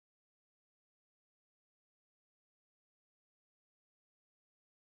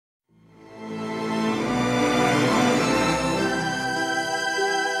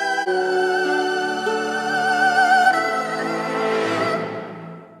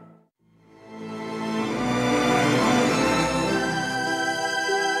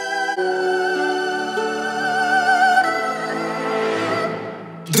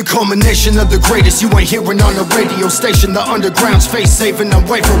culmination of the greatest you ain't hearing on the radio station. The underground's face saving, I'm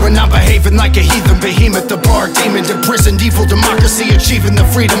wavering, I'm behaving like a heathen behemoth. The bar demon, imprisoned evil democracy, achieving the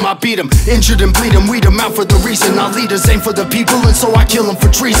freedom. I beat 'em, injured and bleed 'em, weed 'em out for the reason. Our leaders aim for the people, and so I kill 'em for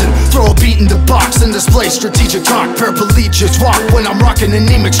treason. Throw a beat in the box and display strategic talk. Paraplegics walk when I'm rocking,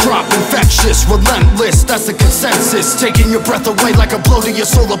 anemics drop. Infectious, relentless, that's the consensus. Taking your breath away like a blow to your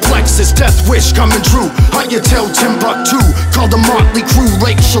solar plexus. Death wish coming true, hunt your tail Timbuktu. Call the motley crew,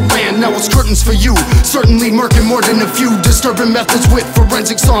 Lake Chelan, now it's curtains for you. Certainly murking more than a few. Disturbing methods with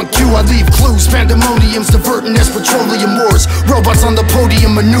forensics on cue. I leave clues, pandemonium's diverting as petroleum wars. Robots on the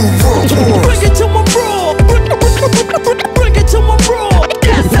podium, a new world war. Bring it to my bro. Bring it to my bro.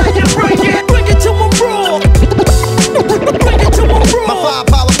 That's how you bring it. Bring it to my bro. Bring it to my bro. My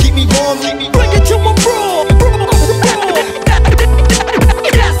firepower keep me warm. Bring it to my bro.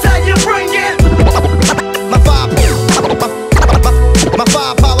 That's how you bring it. My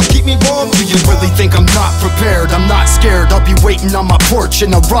firepower keep me warm. Do you really think I'm not prepared? I'm not scared. I'll be waiting on my porch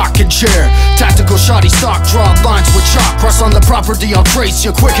in a rocking chair. Tactical shoddy stock, draw lines with chalk. Cross on the property, I'll trace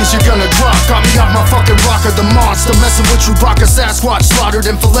you quick as you're gonna drop. Got me off my fucking rocker, the monster. Messing with Chewbacca, Sasquatch, slaughtered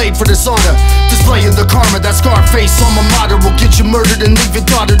and filleted for dishonor. Displaying the karma, that Scarface alma mater will get you murdered and leave your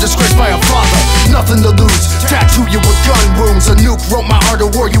daughter disgraced by a father. Nothing to lose, tattoo you with gun wounds. A nuke wrote my art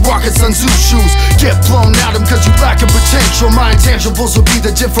of war, you walking Sun Tzu shoes. Get blown out 'em cause you lacking potential. My intangibles will be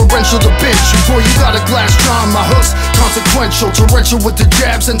the differential to bench. Before you got a glass jaw, my hooks consequential. Torrential with the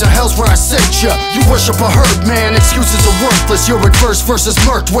jabs, into hell's where I sent ya. You worship a herd, man, excuses are worthless. You're adverse versus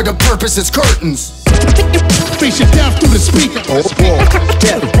murked, where the purpose is curtains. Face your death through the speaker. Oh,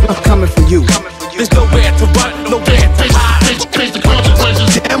 death, I'm coming for you. There's nowhere to run, nowhere to hide. Face the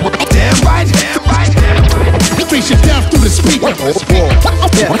consequences. Damn right. Face your death through the speaker. Oh,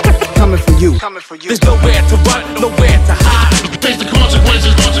 death, coming for you. There's nowhere to run, nowhere to hide. Face the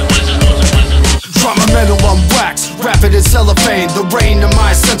consequences. Drop my metal on wax, wrap it in cellophane. The rain of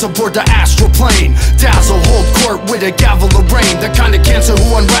my sense aboard the astral plane. Dazzle, hold court with a gavel of rain. The kind of cancer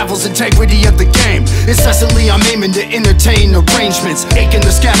who unravels integrity of the game. Incessantly I'm aiming to entertain arrangements, aching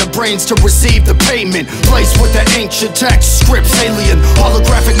to scatter brains to receive the payment. Placed with the ancient text, scripts alien.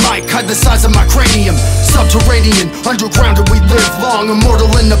 Holographic mic, hide the size of my cranium. Subterranean, underground and we live long. Immortal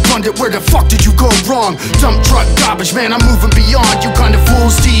and abundant, where the fuck did you go wrong? Dump truck garbage, man, I'm moving beyond. You kind of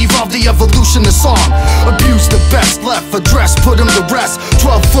fools to evolve the evolution of song. Abuse the best, left address, put him to rest.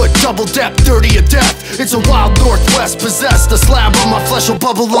 12-foot double depth, 30 of death. It's a wild northwest, possessed. The slab on my flesh will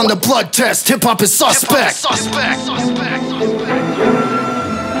bubble on the blood test. Hip-hop is suspect.